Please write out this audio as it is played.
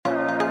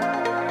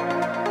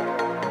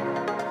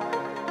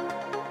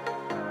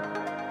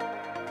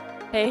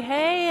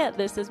Hey,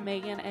 this is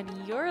Megan, and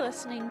you're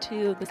listening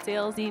to the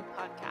Salesy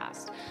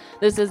Podcast.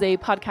 This is a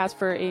podcast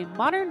for a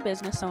modern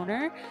business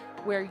owner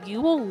where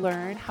you will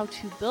learn how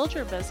to build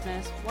your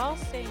business while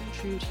staying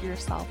true to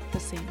yourself at the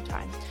same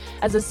time.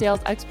 As a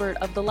sales expert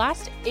of the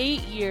last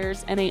 8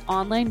 years and an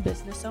online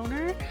business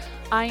owner,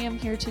 I am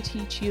here to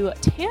teach you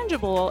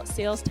tangible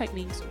sales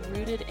techniques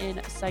rooted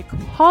in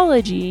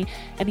psychology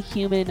and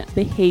human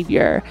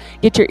behavior.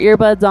 Get your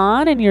earbuds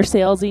on and your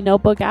salesy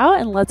notebook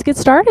out, and let's get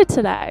started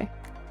today.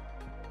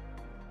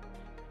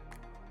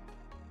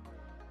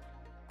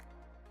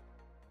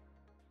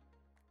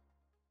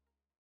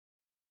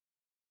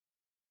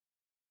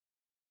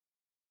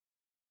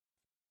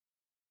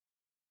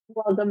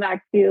 Welcome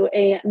back to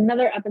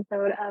another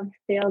episode of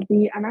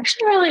Salesy. I'm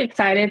actually really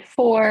excited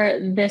for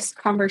this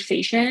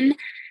conversation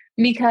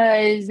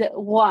because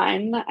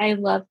one, I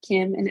love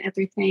Kim and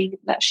everything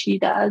that she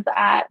does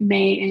at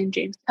May and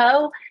James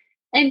Co.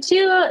 And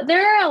two,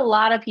 there are a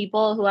lot of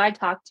people who I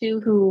talk to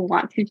who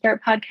want to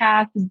start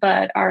podcasts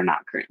but are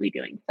not currently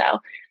doing so.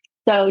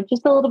 So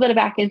just a little bit of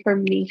back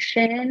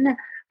information.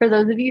 For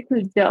those of you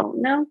who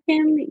don't know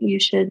Kim, you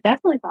should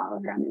definitely follow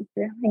her on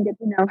Instagram and get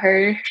to know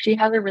her. She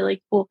has a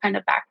really cool kind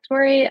of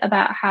backstory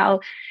about how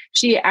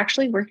she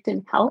actually worked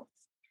in health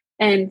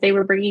and they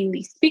were bringing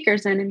these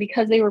speakers in. And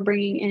because they were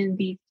bringing in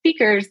these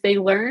speakers, they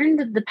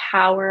learned the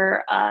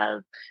power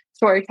of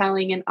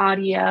storytelling and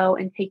audio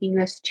and taking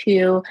this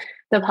to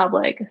the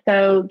public.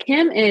 So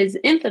Kim is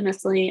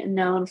infamously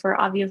known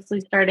for obviously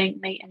starting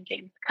May and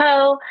James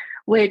Co.,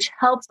 which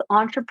helps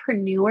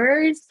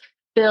entrepreneurs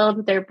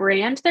build their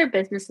brand, their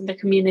business, and their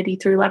community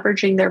through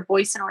leveraging their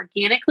voice and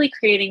organically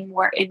creating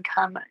more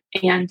income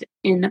and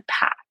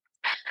impact.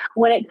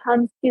 When it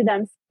comes to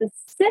them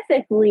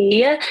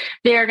specifically,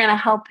 they're going to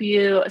help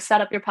you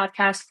set up your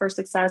podcast for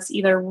success,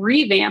 either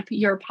revamp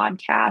your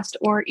podcast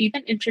or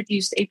even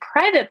introduce a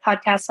private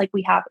podcast like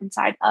we have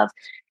inside of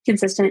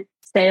Consistent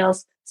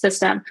Sales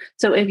System.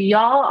 So if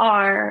y'all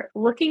are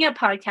looking at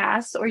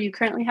podcasts or you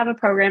currently have a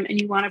program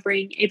and you want to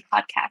bring a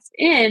podcast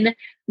in,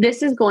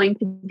 this is going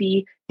to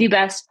be the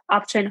best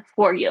option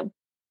for you.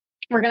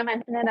 We're going to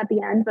mention it at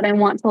the end, but I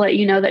want to let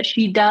you know that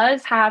she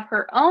does have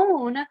her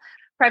own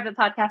private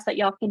podcast that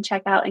y'all can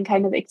check out and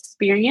kind of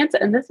experience.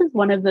 And this is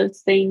one of those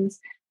things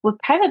with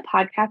private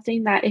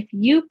podcasting that if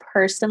you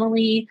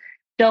personally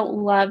don't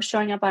love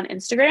showing up on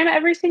Instagram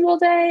every single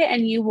day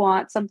and you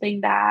want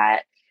something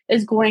that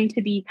is going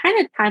to be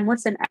kind of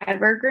timeless and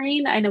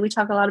evergreen. I know we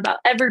talk a lot about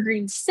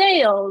evergreen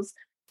sales.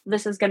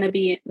 This is going to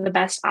be the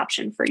best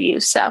option for you.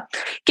 So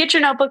get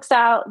your notebooks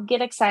out,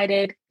 get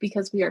excited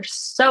because we are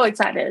so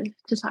excited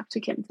to talk to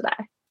Kim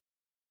today.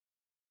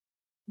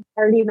 I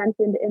already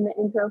mentioned in the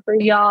intro for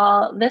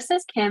y'all, this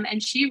is Kim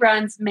and she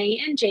runs May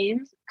and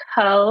James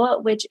Co.,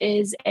 which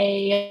is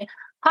a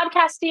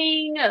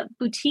podcasting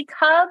boutique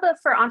hub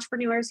for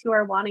entrepreneurs who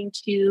are wanting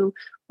to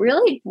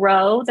really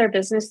grow their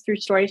business through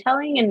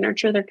storytelling and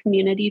nurture their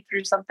community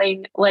through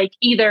something like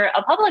either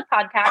a public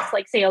podcast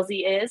like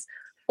Salesy is,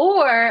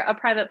 or a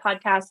private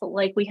podcast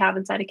like we have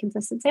inside a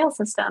Consistent Sales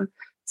System.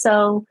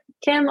 So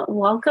Kim,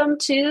 welcome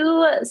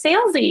to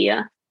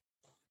Salesy.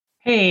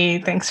 Hey,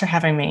 thanks for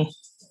having me.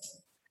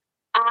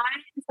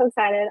 I'm so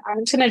excited.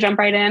 I'm just going to jump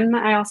right in.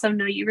 I also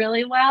know you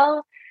really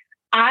well.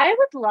 I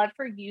would love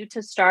for you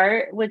to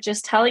start with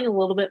just telling a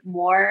little bit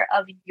more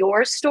of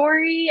your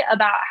story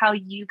about how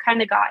you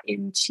kind of got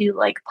into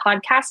like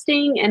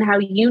podcasting and how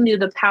you knew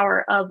the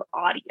power of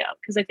audio.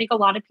 Because I think a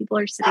lot of people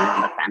are sitting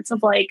on the fence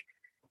of like,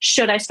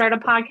 should I start a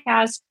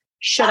podcast?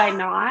 Should I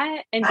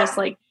not? And just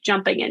like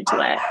jumping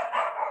into it.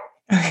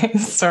 Okay,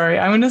 sorry.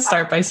 I'm going to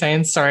start by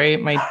saying sorry.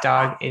 My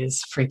dog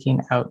is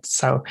freaking out.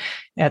 So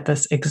at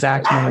this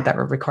exact moment that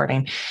we're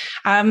recording.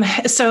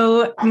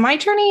 So my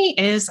journey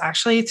is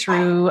actually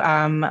through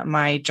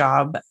my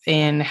job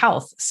in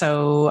health.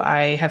 So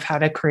I have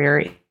had a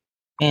career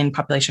in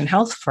population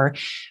health for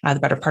the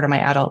better part of my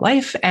adult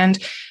life.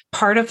 And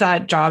part of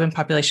that job in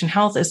population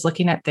health is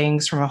looking at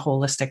things from a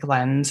holistic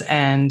lens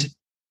and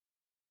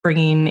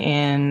bringing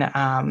in,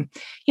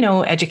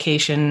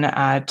 education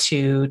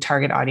to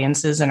target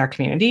audiences in our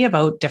community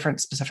about different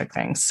specific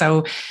things.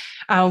 So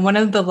one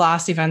of the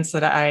last events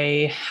that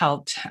I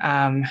helped,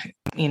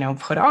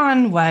 put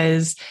on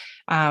was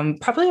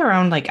probably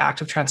around like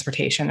active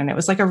transportation. And it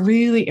was like a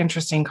really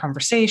interesting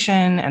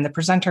conversation and the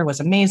presenter was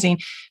amazing,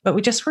 but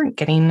we just weren't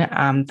getting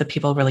the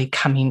people really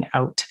coming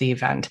out to the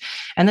event.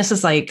 And this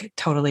is like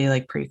totally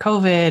like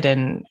pre-COVID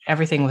and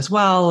everything was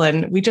well.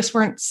 And we just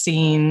weren't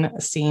seeing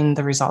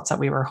the results that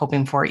we were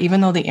hoping for,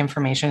 even though the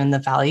information and the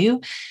value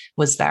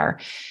was there.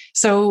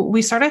 So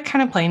we started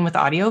kind of playing with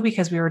audio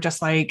because we were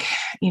just like,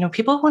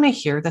 people want to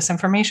hear this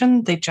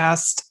information. They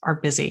just are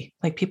busy.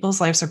 Like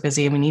people's lives are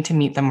busy and we need to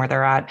meet them where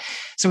they're at.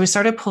 So we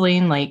started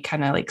pulling like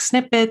kind of like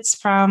snippets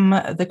from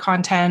the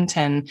content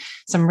and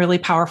some really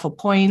powerful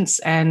points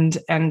and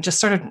just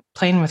started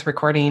playing with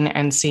recording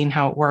and seeing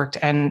how it worked.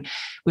 And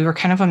we were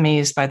kind of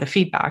amazed by the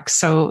feedback.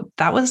 So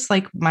that was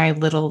like my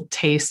little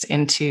taste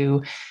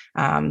into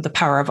the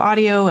power of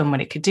audio and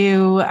what it could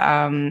do.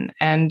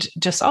 And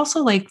just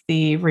also like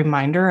the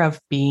reminder of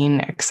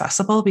being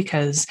accessible,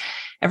 because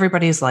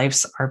everybody's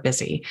lives are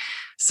busy.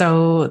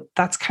 So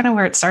that's kind of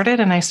where it started.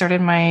 And I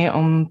started my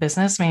own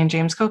business, May and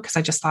James Co., because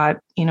I just thought,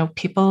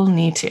 people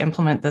need to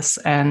implement this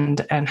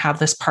and have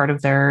this part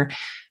of their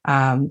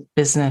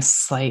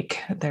business, like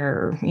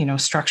their,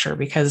 structure,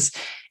 because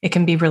it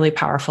can be really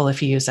powerful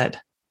if you use it.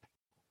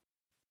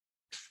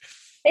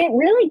 It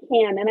really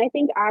can. And I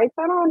think I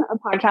sat on a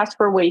podcast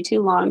for way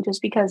too long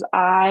just because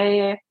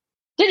I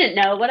didn't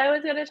know what I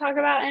was going to talk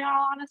about, in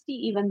all honesty,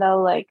 even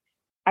though like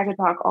I could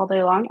talk all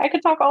day long. I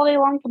could talk all day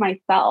long to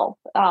myself.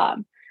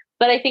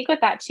 But I think with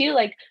that too,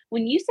 like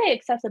when you say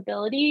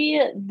accessibility,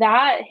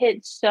 that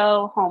hits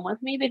so home with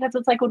me, because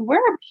it's like when we're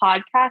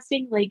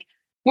podcasting, like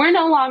we're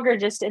no longer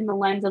just in the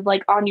lens of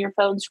like on your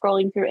phone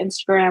scrolling through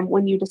Instagram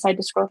when you decide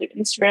to scroll through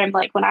Instagram.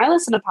 Like when I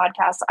listen to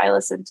podcasts, I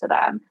listen to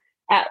them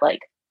at like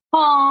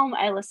home.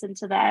 I listen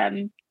to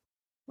them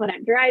when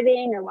I'm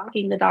driving or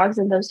walking the dogs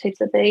and those types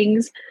of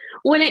things.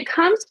 When it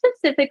comes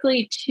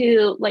specifically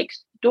to like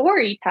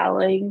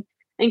storytelling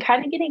and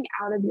kind of getting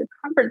out of your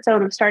comfort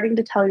zone of starting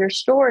to tell your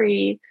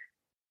story,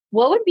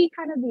 what would be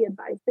kind of the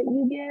advice that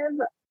you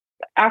give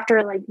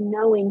after like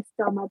knowing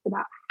so much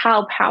about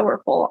how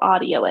powerful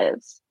audio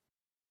is?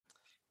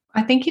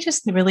 I think you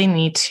just really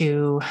need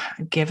to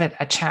give it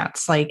a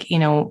chance. Like,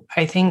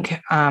 I think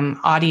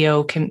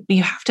audio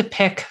you have to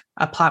pick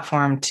a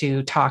platform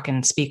to talk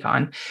and speak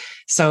on.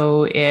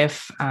 So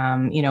if,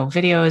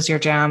 video is your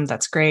jam,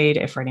 that's great.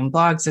 If writing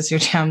blogs is your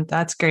jam,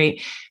 that's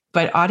great.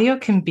 But audio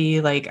can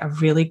be like a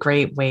really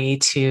great way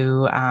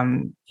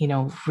to,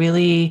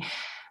 really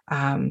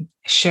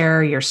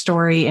share your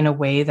story in a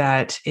way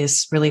that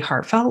is really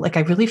heartfelt. Like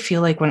I really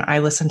feel like when I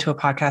listen to a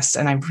podcast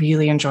and I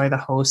really enjoy the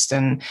host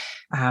and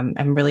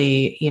I'm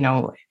really,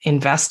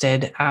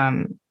 invested,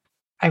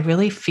 I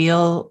really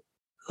feel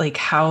like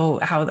how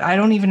I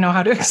don't even know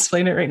how to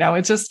explain it right now.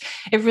 It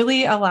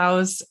really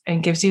allows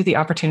and gives you the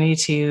opportunity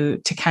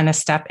to kind of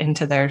step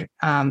into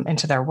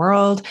their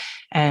world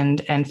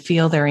and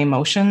feel their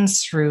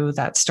emotions through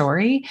that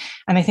story.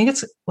 And I think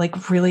it's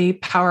like really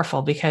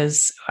powerful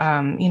because,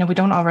 we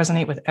don't all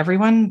resonate with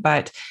everyone,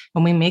 but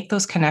when we make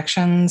those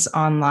connections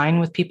online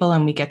with people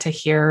and we get to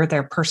hear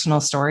their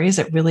personal stories,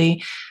 it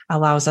really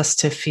allows us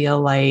to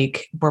feel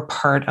like we're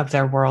part of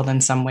their world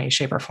in some way,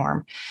 shape, or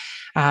form.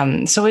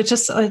 So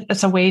it's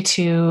a way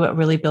to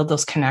really build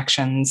those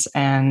connections.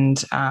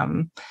 And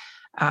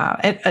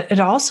it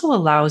also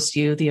allows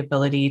you the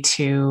ability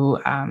to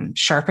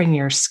sharpen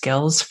your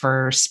skills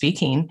for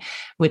speaking,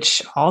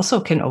 which also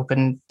can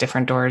open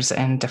different doors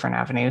and different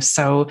avenues.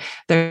 So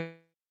there's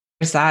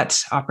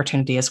that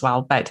opportunity as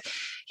well. But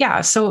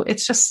yeah, so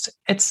it's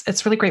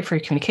really great for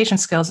your communication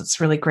skills. It's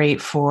really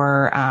great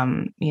for,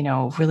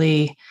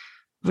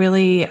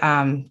 really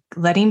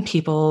letting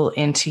people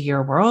into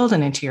your world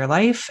and into your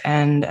life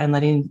and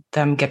letting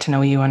them get to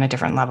know you on a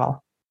different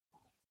level.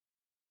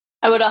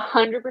 I would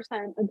 100%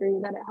 agree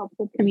that it helps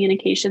with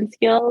communication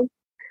skills.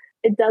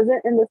 It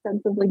doesn't in the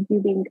sense of like you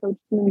being coached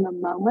in the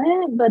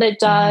moment, but it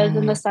does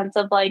in the sense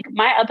of like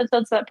my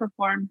episodes that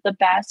perform the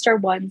best are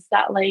ones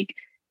that like,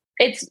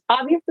 it's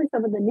obviously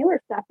some of the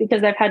newer stuff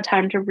because I've had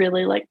time to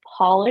really like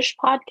polish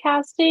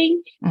podcasting.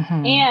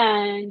 Mm-hmm.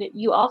 And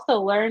you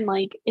also learn,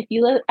 like, if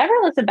you ever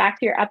listen back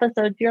to your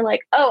episodes, you're like,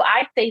 oh,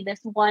 I say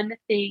this one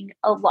thing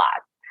a lot.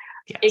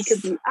 Yes. It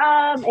could be,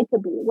 it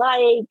could be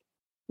like,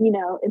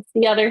 it's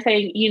the other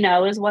thing,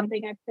 is one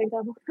thing I think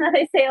of that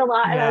I say a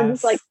lot. Yes. And I'm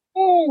just like,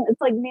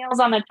 it's like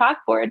nails on a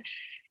chalkboard.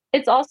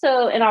 It's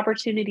also an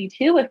opportunity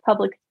too with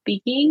public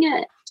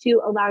speaking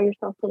to allow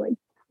yourself to like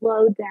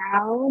slow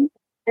down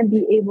and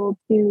be able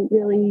to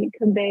really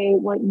convey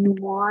what you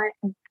want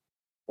in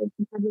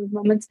those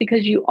moments,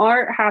 because you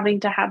aren't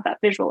having to have that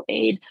visual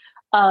aid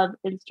of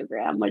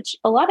Instagram, which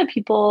a lot of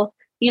people,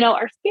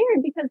 are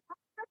scared because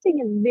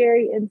podcasting is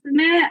very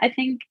intimate. I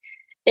think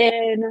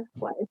in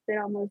it's been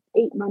almost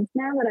 8 months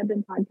now that I've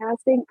been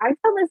podcasting. I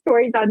tell the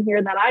stories on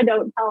here that I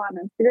don't tell on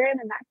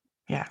Instagram, and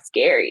that's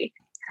scary.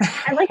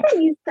 I like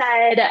that you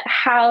said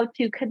how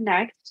to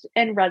connect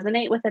and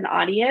resonate with an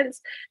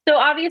audience. So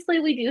obviously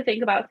we do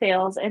think about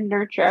sales and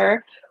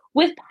nurture.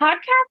 With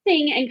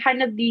podcasting and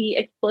kind of the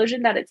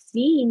explosion that it's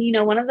seen,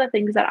 one of the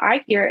things that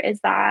I hear is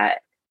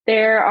that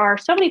there are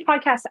so many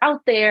podcasts out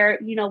there.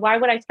 Why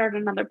would I start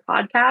another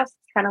podcast?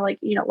 Kind of like,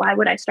 why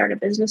would I start a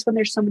business when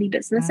there's so many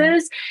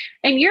businesses?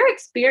 And your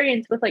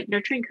experience with like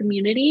nurturing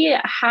community,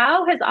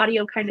 how has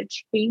audio kind of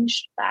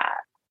changed that?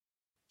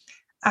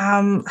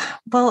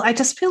 Well, I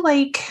just feel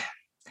like,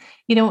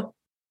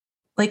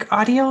 like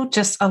audio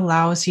just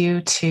allows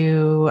you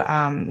to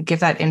give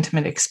that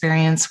intimate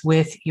experience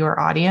with your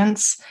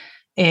audience.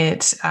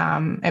 It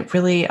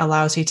really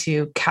allows you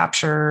to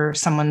capture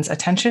someone's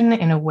attention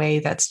in a way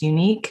that's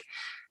unique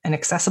and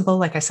accessible,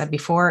 like I said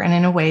before, and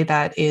in a way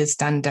that is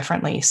done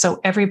differently.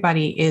 So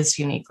everybody is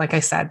unique, like I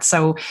said.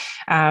 So,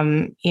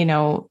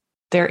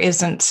 there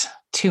isn't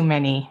too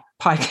many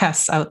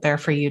podcasts out there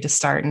for you to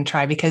start and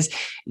try, because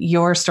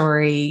your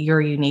story,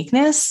 your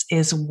uniqueness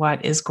is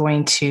what is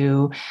going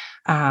to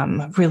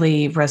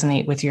really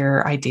resonate with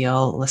your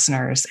ideal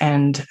listeners,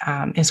 and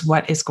is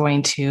what is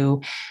going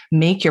to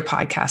make your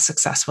podcast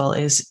successful,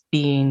 is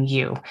being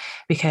you,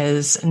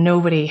 because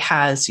nobody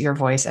has your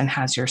voice and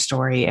has your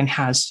story and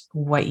has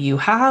what you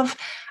have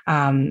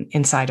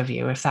inside of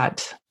you, if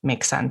that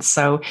makes sense.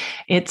 So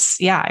it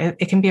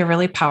can be a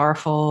really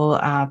powerful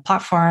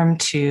platform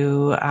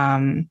to,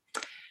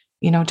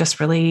 just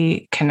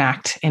really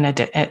connect in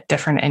a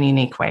different and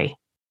unique way.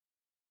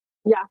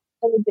 Yeah.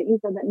 I think that you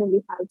said that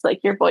nobody has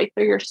like your voice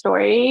or your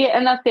story.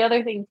 And that's the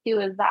other thing too,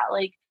 is that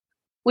like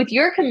with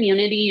your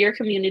community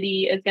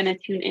is going to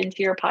tune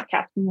into your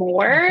podcast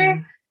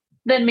more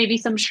than maybe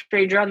some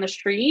stranger on the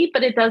street,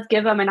 but it does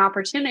give them an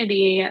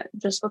opportunity.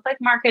 Just with like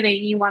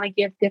marketing, you want to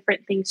give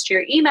different things to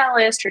your email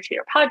list or to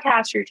your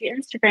podcast or to your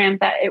Instagram,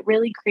 that it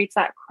really creates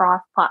that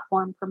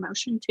cross-platform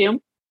promotion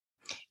too.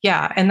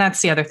 Yeah. And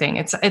that's the other thing.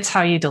 It's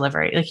how you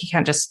deliver it. Like you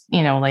can't just,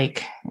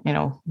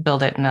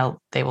 build it and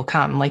they will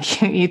come.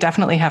 Like you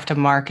definitely have to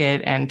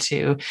market and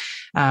to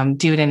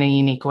do it in a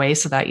unique way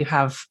so that you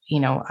have,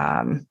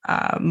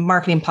 a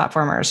marketing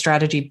platform or a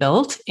strategy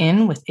built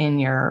within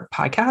your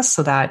podcast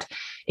so that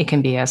it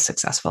can be as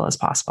successful as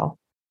possible.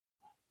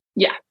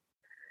 Yeah.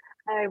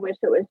 I wish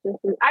it was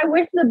I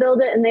wish the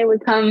build it and they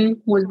would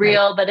come was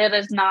real, but it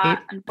is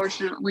not,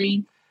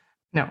 unfortunately.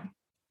 No.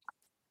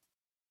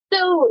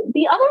 So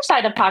the other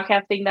side of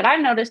podcasting that I've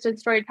noticed in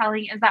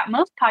storytelling is that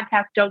most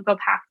podcasts don't go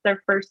past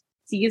their first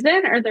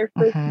season or their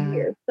first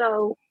year.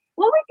 So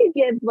what we could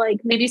give,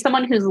 like maybe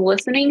someone who's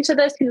listening to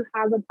this, who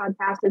has a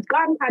podcast, it's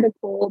gotten kind of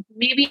cold,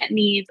 maybe it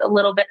needs a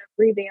little bit of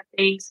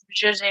revamping, some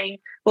zhuzhing,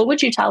 what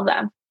would you tell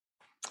them?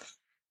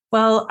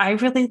 Well, I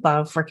really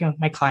love working with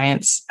my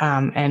clients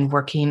and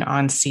working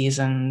on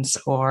seasons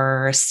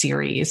or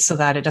series so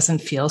that it doesn't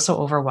feel so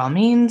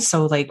overwhelming.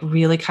 So like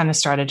really kind of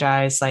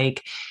strategize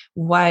like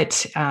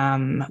what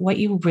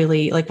you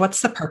really like,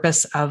 what's the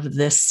purpose of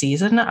this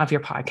season of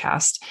your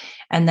podcast?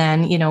 And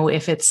then,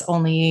 if it's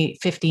only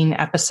 15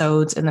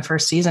 episodes in the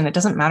first season, it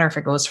doesn't matter if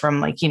it goes from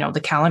like,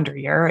 the calendar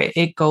year,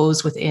 it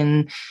goes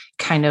within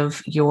kind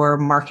of your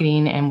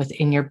marketing and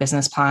within your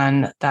business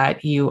plan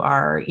that you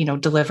are,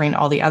 delivering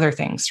all the other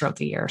things throughout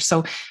the year.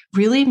 So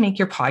really make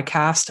your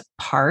podcast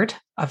part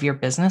of your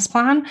business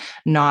plan,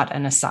 not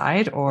an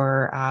aside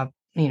or,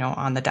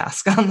 on the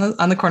desk,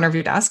 on the corner of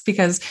your desk,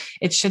 because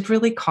it should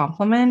really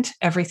complement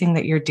everything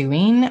that you're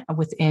doing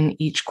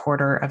within each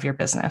quarter of your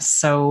business.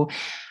 So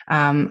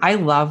I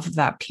love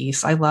that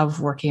piece. I love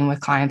working with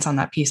clients on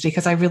that piece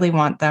because I really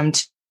want them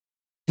to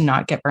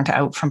not get burnt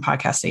out from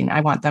podcasting. I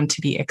want them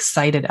to be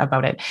excited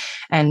about it.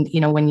 And,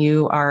 when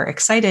you are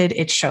excited,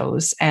 it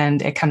shows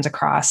and it comes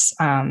across,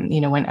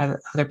 when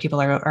other people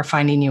are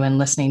finding you and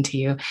listening to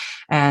you.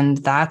 And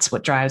that's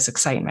what drives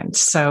excitement.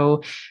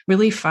 So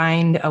really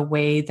find a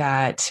way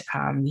that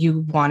you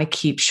want to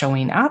keep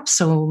showing up.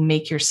 So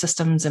make your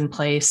systems in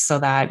place so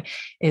that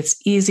it's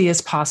easy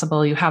as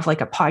possible. You have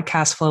like a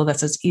podcast flow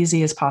that's as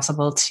easy as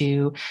possible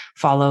to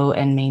follow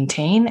and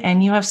maintain.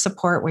 And you have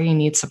support where you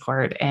need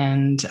support.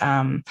 And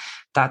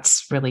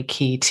that's really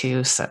key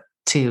to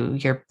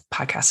your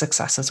podcast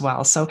success as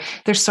well. So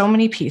there's so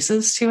many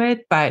pieces to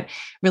it, but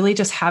really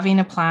just having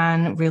a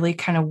plan, really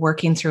kind of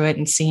working through it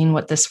and seeing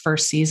what this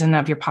first season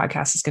of your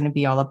podcast is going to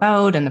be all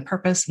about and the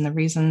purpose and the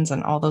reasons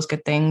and all those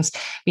good things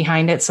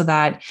behind it so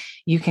that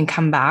you can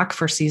come back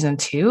for season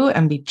 2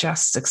 and be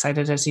just as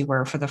excited as you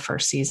were for the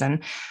first season.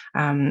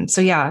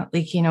 So yeah,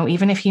 like,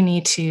 even if you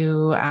need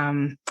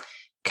to,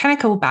 kind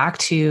of go back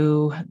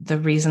to the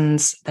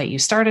reasons that you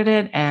started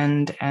it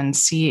and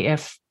see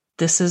if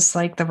this is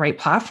like the right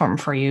platform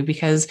for you,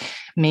 because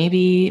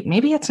maybe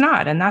it's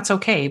not, and that's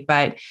okay.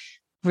 But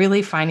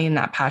really finding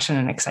that passion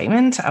and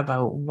excitement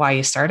about why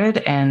you started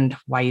and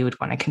why you would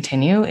want to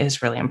continue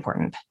is really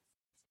important.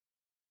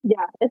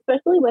 Yeah,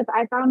 especially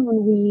I found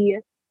when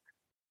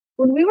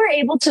we were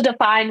able to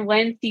define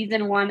when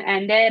season 1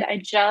 ended,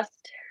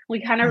 we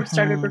kind of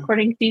started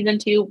recording season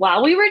 2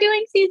 while we were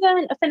doing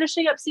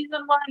finishing up season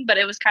 1, but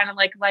it was kind of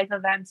like life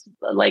events,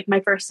 like my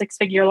first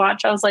 6-figure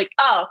launch. I was like,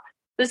 oh,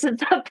 this is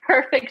the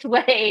perfect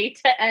way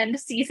to end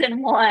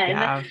season 1.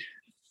 Yeah.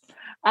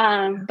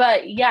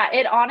 But yeah,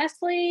 it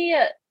honestly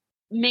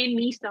made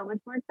me so much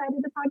more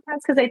excited to podcast,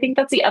 because I think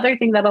that's the other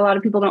thing that a lot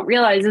of people don't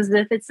realize is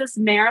that if it's this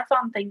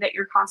marathon thing that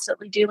you're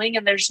constantly doing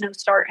and there's no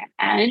start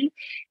and end,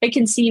 it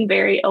can seem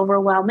very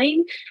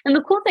overwhelming. And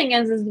the cool thing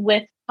is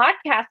with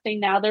podcasting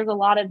now, there's a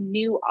lot of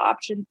new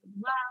options as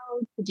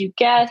well to do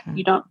guests.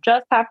 You don't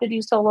just have to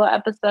do solo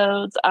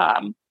episodes.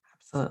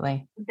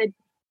 Absolutely.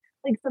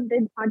 Some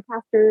big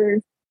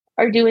podcasters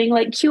are doing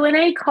like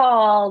Q&A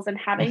calls and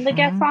having the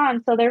guests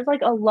on. So there's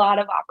like a lot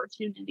of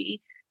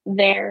opportunity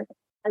there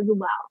as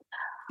well.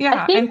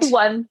 Yeah.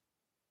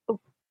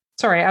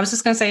 Sorry, I was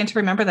just going to say, and to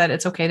remember that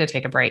it's okay to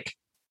take a break.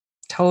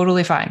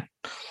 Totally fine.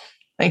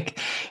 Like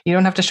you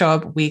don't have to show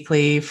up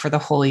weekly for the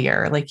whole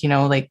year. Like,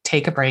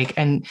 take a break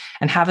and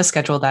have a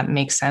schedule that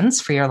makes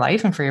sense for your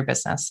life and for your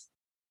business.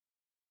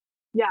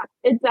 Yeah,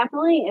 it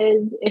definitely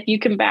is. If you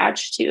can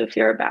batch too, if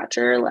you're a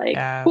batcher, like,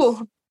 Yes.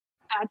 whew,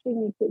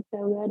 batching makes it so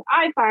good.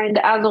 I find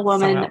as a So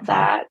woman helpful.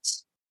 that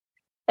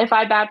if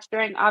I batch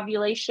during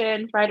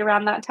ovulation right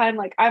around that time,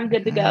 like I'm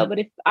good to go. Mhm. But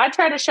if I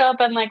try to show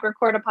up and like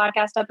record a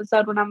podcast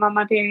episode when I'm on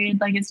my period,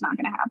 like it's not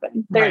going to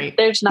happen. Right.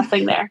 There's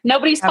nothing there.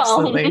 Nobody's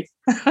home. Absolutely.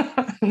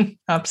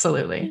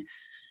 Absolutely.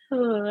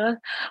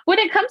 When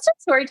it comes to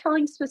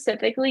storytelling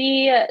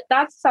specifically,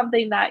 that's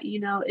something that,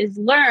 is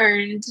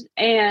learned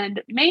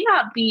and may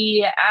not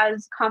be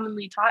as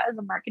commonly taught as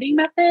a marketing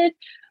method.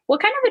 What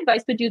kind of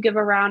advice would you give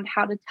around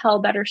how to tell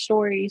better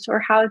stories or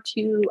how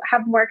to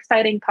have more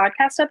exciting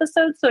podcast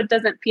episodes so it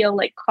doesn't feel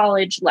like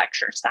college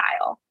lecture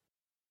style?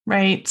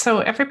 Right. So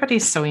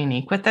everybody's so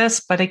unique with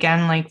this, but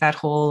again, like that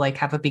whole like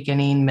have a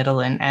beginning,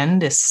 middle, and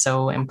end is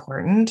so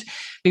important.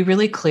 Be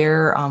really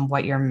clear on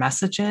what your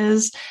message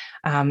is.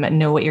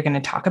 Know what you're going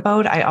to talk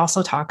about. I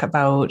also talk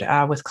about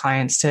with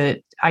clients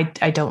I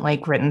don't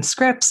like written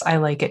scripts. I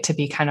like it to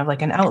be kind of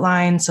like an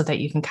outline so that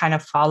you can kind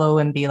of follow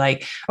and be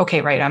like,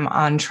 okay, right, I'm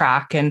on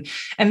track, and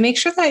make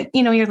sure that,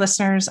 your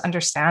listeners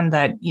understand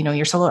that,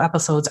 your solo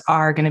episodes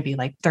are going to be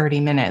like 30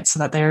 minutes so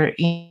that they're,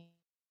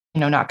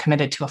 not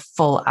committed to a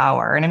full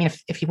hour. And I mean,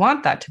 if you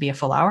want that to be a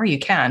full hour, you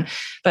can,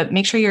 but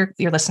make sure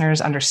your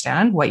listeners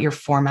understand what your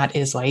format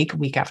is like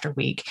week after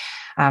week,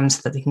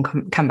 so that they can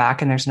come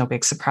back and there's no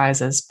big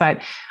surprises.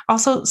 But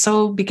also,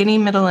 so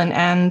beginning, middle, and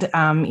end,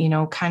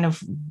 kind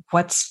of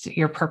what's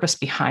your purpose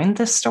behind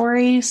this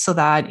story so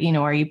that,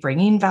 are you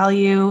bringing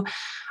value?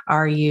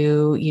 Are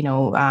you,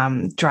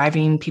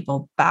 driving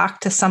people back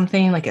to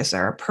something? Like, is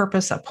there a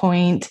purpose, a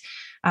point?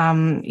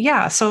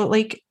 Yeah. So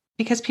like,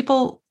 because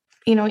people,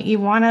 you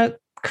want to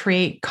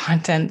create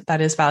content that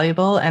is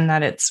valuable and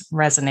that it's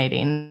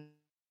resonating.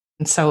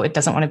 And so it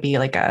doesn't want to be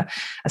like a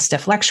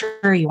stiff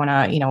lecture. You want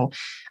to,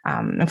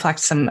 inflect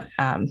some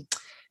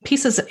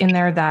pieces in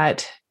there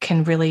that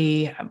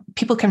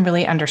people can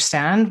really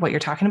understand what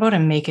you're talking about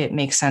and make it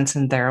make sense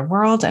in their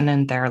world and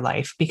in their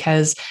life.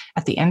 Because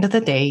at the end of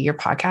the day, your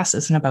podcast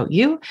isn't about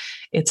you.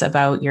 It's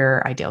about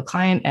your ideal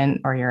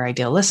client or your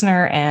ideal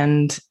listener.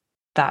 And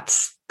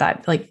that's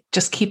that, like,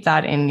 just keep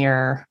that in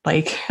your,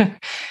 like,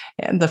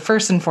 the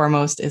first and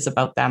foremost is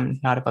about them,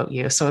 not about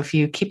you. So if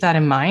you keep that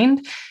in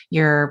mind,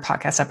 your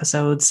podcast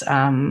episodes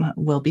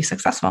will be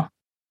successful.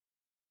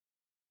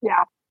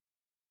 Yeah.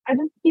 I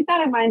just keep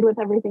that in mind with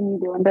everything you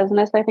do in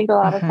business. I think a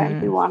lot of times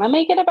we Mm-hmm. want to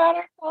make it about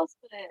ourselves,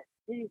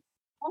 but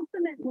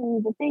ultimately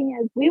the thing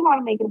is we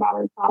want to make it about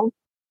ourselves.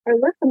 Our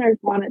listeners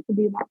want it to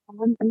be about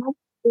them, and that's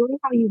really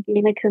how you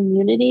gain a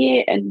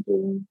community and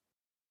gain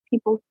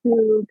people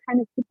who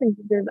kind of keep things.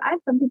 I have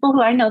some people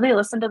who I know they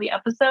listen to the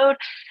episode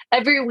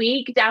every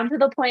week down to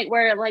the point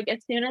where like as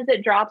soon as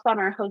it drops on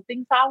our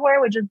hosting software,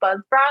 which is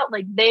Buzzsprout,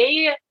 like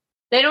they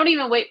don't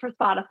even wait for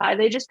Spotify.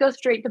 They just go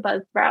straight to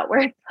Buzzsprout where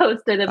it's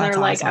posted and That's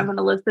they're like, I'm awesome. going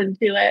to listen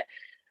to it.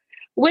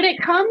 When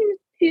it comes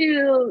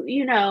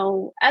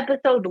to,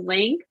 episode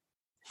length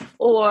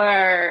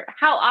or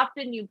how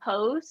often you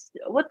post,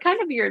 what's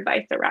kind of your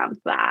advice around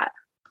that?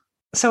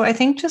 So I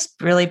think just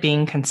really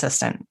being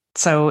consistent.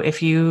 So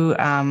if you,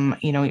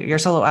 your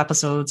solo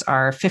episodes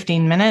are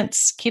 15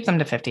 minutes, keep them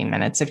to 15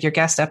 minutes. If your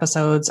guest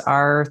episodes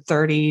are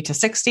 30 to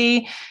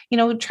 60,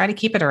 try to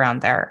keep it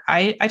around there.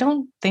 I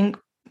don't think,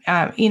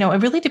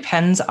 it really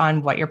depends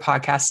on what your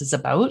podcast is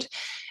about.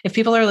 If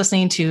people are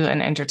listening to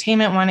an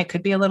entertainment one, it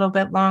could be a little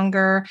bit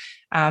longer.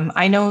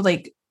 I know,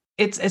 like,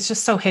 it's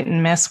just so hit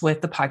and miss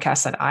with the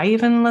podcasts that I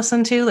even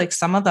listen to. Like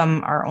some of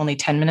them are only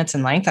 10 minutes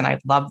in length and I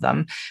love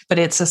them, but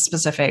it's a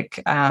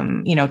specific,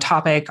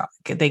 topic.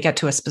 They get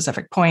to a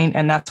specific point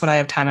and that's what I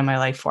have time in my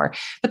life for.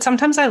 But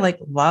sometimes I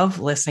love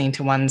listening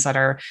to ones that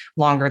are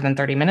longer than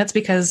 30 minutes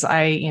because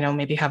I,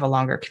 maybe have a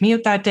longer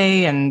commute that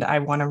day and I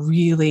want to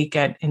really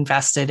get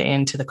invested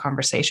into the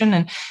conversation.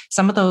 And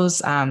some of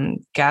those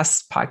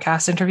guest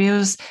podcast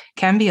interviews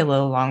can be a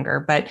little longer,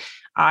 but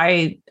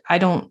I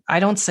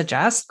don't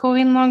suggest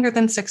going longer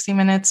than 60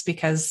 minutes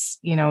because,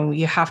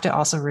 you have to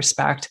also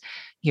respect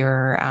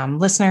your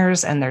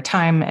listeners and their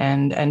time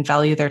and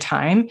value their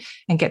time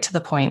and get to the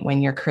point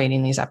when you're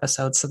creating these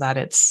episodes so that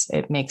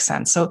it makes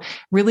sense. So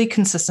really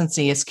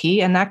consistency is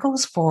key. And that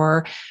goes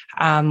for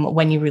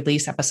when you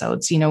release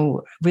episodes,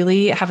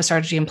 really have a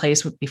strategy in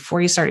place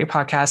before you start your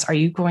podcast. Are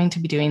you going to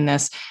be doing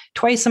this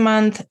twice a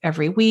month,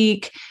 every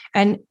week?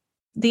 And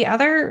the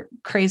other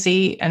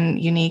crazy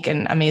and unique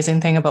and amazing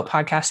thing about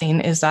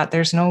podcasting is that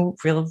there's no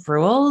real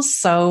rules.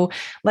 So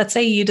let's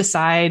say you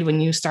decide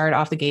when you start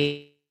off the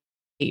gate,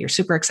 you're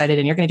super excited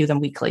and you're going to do them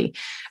weekly.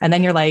 And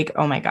then you're like,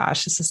 oh my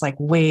gosh, this is like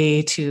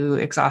way too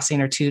exhausting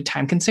or too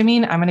time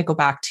consuming. I'm going to go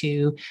back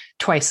to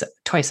twice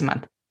a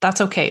month. That's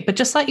okay. But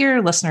just let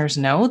your listeners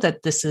know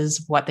that this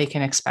is what they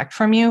can expect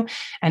from you.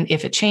 And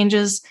if it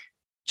changes,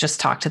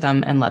 just talk to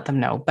them and let them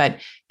know, but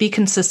be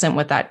consistent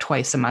with that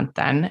twice a month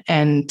then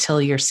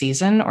until your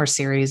season or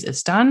series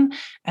is done.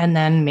 And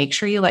then make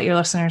sure you let your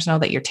listeners know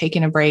that you're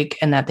taking a break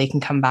and that they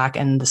can come back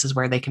and this is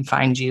where they can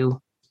find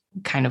you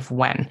kind of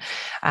when.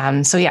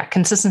 So yeah,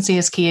 consistency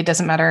is key. It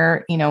doesn't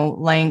matter,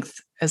 length,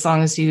 as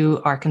long as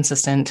you are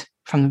consistent,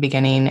 from the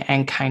beginning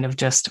and kind of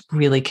just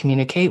really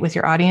communicate with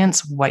your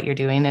audience what you're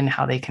doing and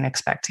how they can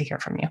expect to hear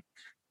from you.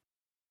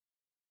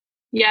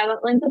 Yeah,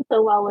 that lines up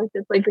so well with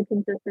just like the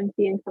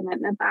consistency and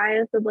commitment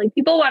bias of like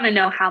people want to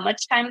know how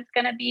much time it's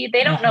going to be.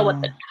 They don't know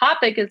what the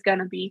topic is going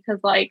to be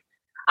because like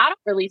I don't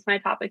release my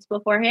topics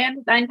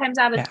beforehand. 9 times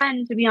out of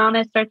 10, to be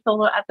honest, our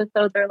solo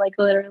episodes are like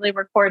literally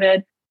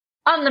recorded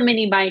on the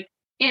mini mic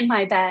in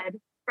my bed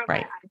from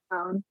my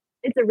iPhone.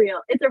 It's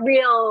a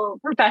real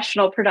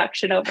professional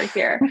production over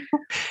here.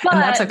 But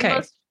and that's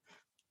okay.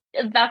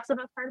 That's the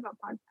best part about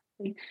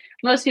podcasting.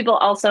 Most people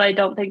also, I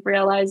don't think,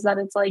 realize that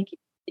it's like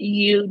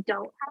you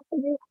don't have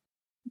to do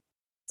it.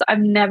 So I've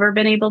never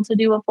been able to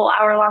do a full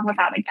hour long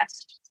without a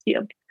guest.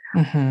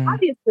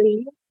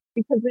 Obviously,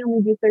 because we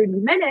only do 30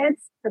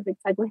 minutes, perfect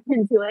segue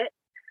into it.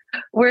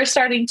 We're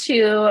starting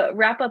to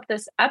wrap up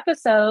this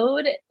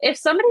episode. If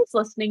somebody's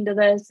listening to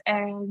this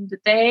and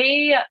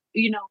they,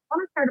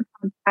 want to start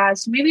a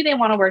podcast, maybe they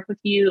want to work with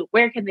you,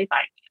 where can they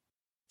find you?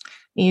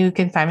 You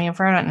can find me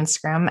over on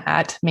Instagram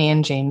at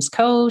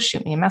 @MayandJamesCo.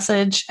 Shoot me a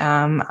message.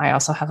 I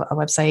also have a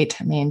website,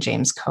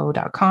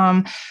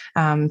 mayandjamesco.com.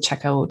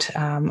 Check out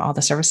all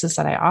the services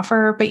that I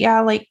offer. But yeah,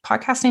 like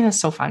podcasting is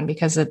so fun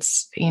because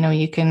it's,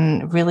 you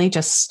can really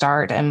just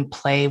start and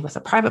play with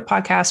a private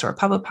podcast or a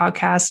public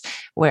podcast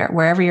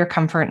wherever your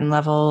comfort and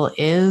level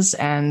is.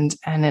 And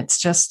it's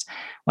just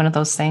one of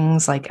those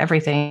things like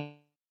everything.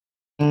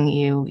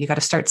 You got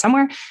to start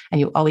somewhere and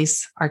you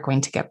always are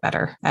going to get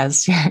better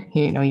as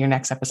your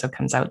next episode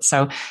comes out.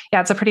 So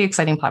yeah, it's a pretty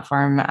exciting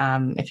platform.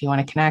 If you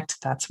want to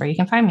connect, that's where you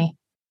can find me.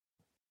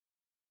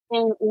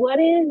 And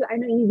I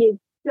know you gave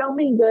so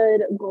many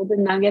good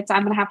golden nuggets.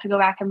 I'm going to have to go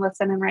back and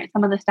listen and write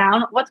some of this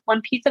down. What's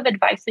one piece of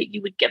advice that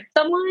you would give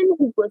someone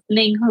who's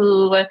listening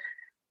who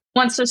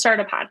wants to start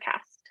a podcast?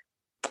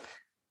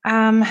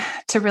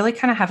 To really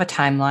kind of have a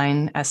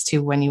timeline as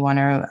to when you want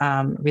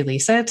to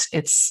release it.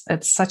 It's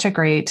such a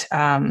great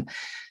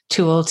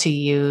tool to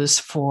use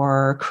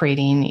for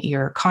creating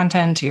your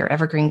content, your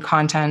evergreen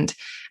content.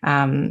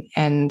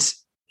 And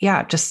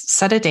yeah, just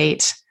set a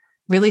date,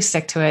 really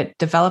stick to it,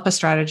 develop a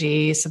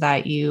strategy so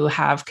that you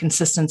have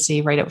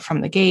consistency right out from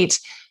the gate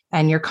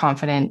and you're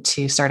confident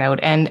to start out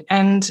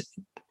and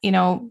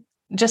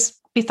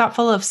just be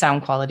thoughtful of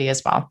sound quality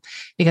as well,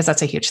 because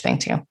that's a huge thing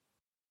too.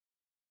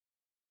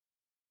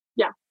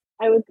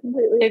 I would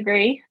completely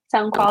agree.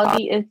 Sound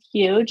quality is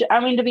huge.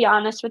 I mean, to be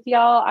honest with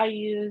y'all, I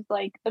use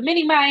like the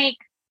mini mic.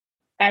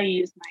 I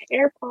use my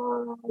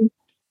AirPods,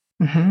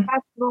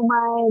 festival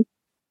mic.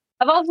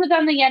 I've also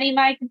done the Yeti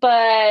mic,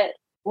 but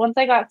once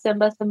I got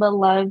Simba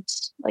loved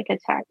like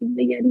attacking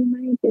the Yeti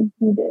mic, and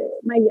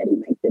my Yeti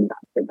mic did not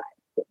survive.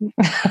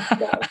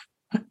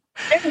 So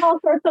there's all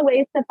sorts of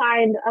ways to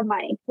find a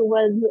mic.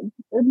 Was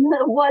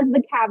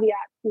the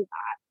caveat to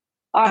that.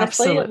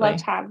 Honestly,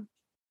 loved having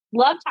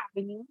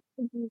you.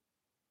 Thank you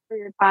for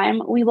your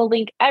time. We will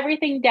link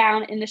everything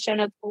down in the show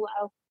notes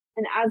below.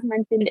 And as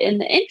mentioned in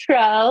the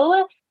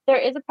intro, there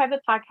is a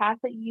private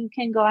podcast that you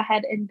can go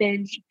ahead and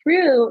binge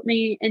through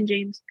me and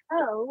James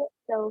Co.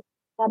 So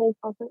that is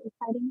also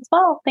exciting as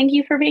well. Thank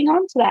you for being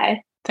on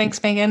today.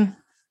 Thanks, Megan.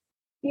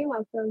 You're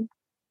welcome.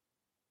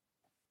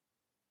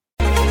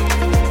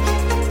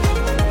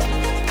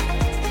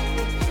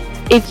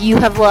 If you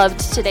have loved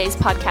today's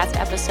podcast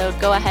episode,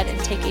 go ahead and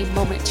take a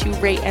moment to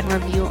rate and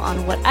review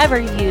on whatever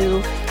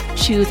you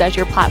choose as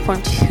your platform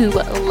to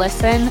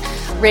listen.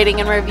 Rating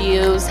and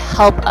reviews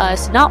help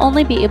us not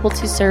only be able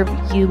to serve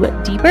you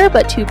deeper,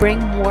 but to bring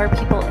more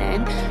people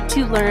in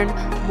to learn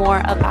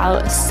more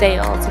about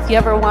sales. If you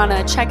ever want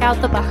to check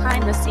out the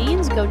behind the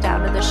scenes, go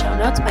down to the show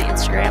notes. My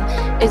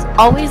Instagram is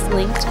always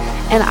linked,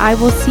 and I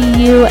will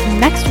see you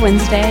next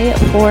Wednesday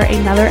for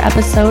another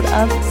episode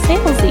of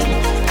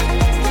Salesy.